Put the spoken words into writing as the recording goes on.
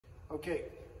Okay,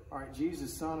 all right,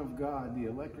 Jesus, Son of God, the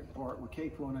electric part, with K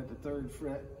pulling at the 3rd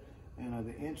fret, and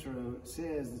the intro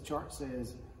says, the chart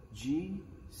says G,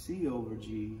 C over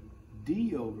G,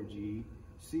 D over G,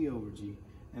 C over G.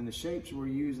 And the shapes we're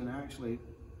using, actually,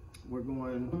 we're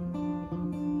going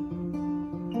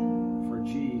for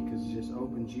G, because it's just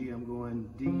open G, I'm going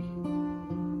D.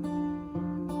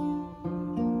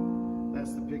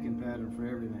 That's the picking pattern for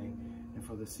everything. And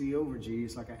for the C over G,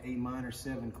 it's like an A minor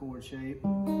 7 chord shape.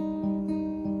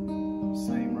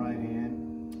 Same right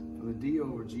hand. For the D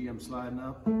over G, I'm sliding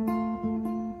up, then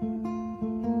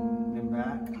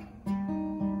back.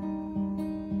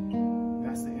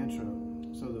 That's the intro.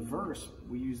 So the verse,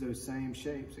 we use those same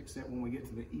shapes, except when we get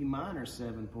to the E minor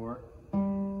 7 part,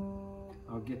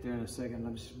 I'll get there in a second.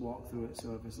 Let me just walk through it.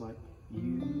 So if it's like,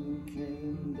 you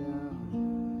came down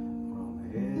from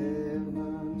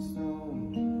heaven's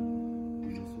throne,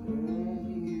 just where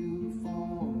you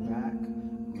fall back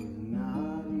was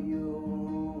not your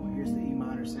own. Here's the E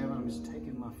minor 7. I'm just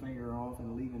taking my finger off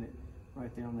and leaving it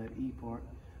right there on that E part.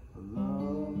 A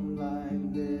love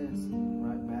like this,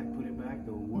 right back, put it back,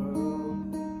 the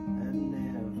world had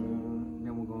never.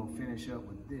 Then we're going to finish up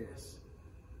with this,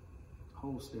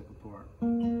 whole step apart.